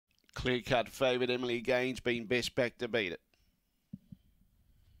Clear-cut favourite Emily Gaines been best back to beat it.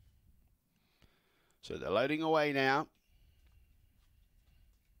 So they're loading away now.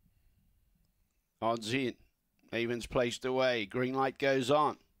 Odds in. Evens placed away. Green light goes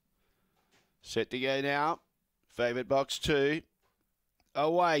on. Set to go now. Favourite box 2.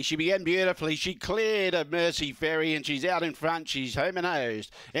 Away. She began beautifully. She cleared of Mercy Ferry and she's out in front. She's home and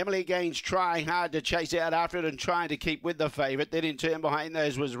hosed. Emily Gaines trying hard to chase out after it and trying to keep with the favourite. Then in turn behind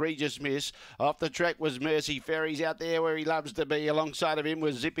those was Regis Miss. Off the track was Mercy Ferry's out there where he loves to be. Alongside of him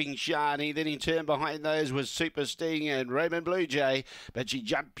was Zipping Shani. Then in turn behind those was Super Sting and Roman Blue Jay. But she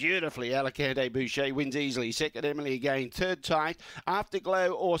jumped beautifully. Alicante Boucher wins easily. Second Emily Gaines. Third tight.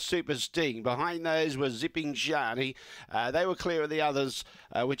 Afterglow or Super Sting. Behind those was Zipping Shani. They were clear of the others.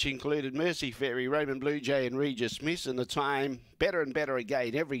 Which included Mercy Ferry, Roman Blue Jay and Regis Smith, and the time better and better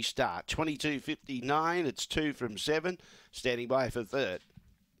again every start. 22.59, it's 2 from 7, standing by for third.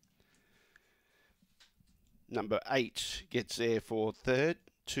 Number 8 gets there for third.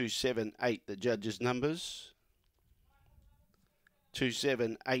 278, the judges' numbers. 2,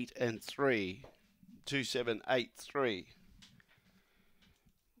 7, 8 and 3. 2, 7, 8, 3.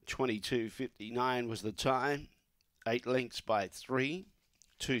 22.59 was the time. 8 lengths by 3.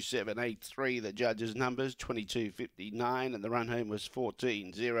 2783, the judges' numbers. 22.59, and the run home was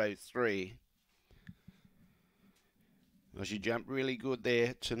 14.03. Well, she jumped really good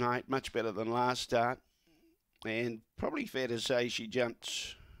there tonight, much better than last start. And probably fair to say she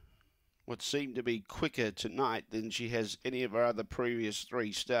jumped what seemed to be quicker tonight than she has any of her other previous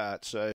 3 starts. So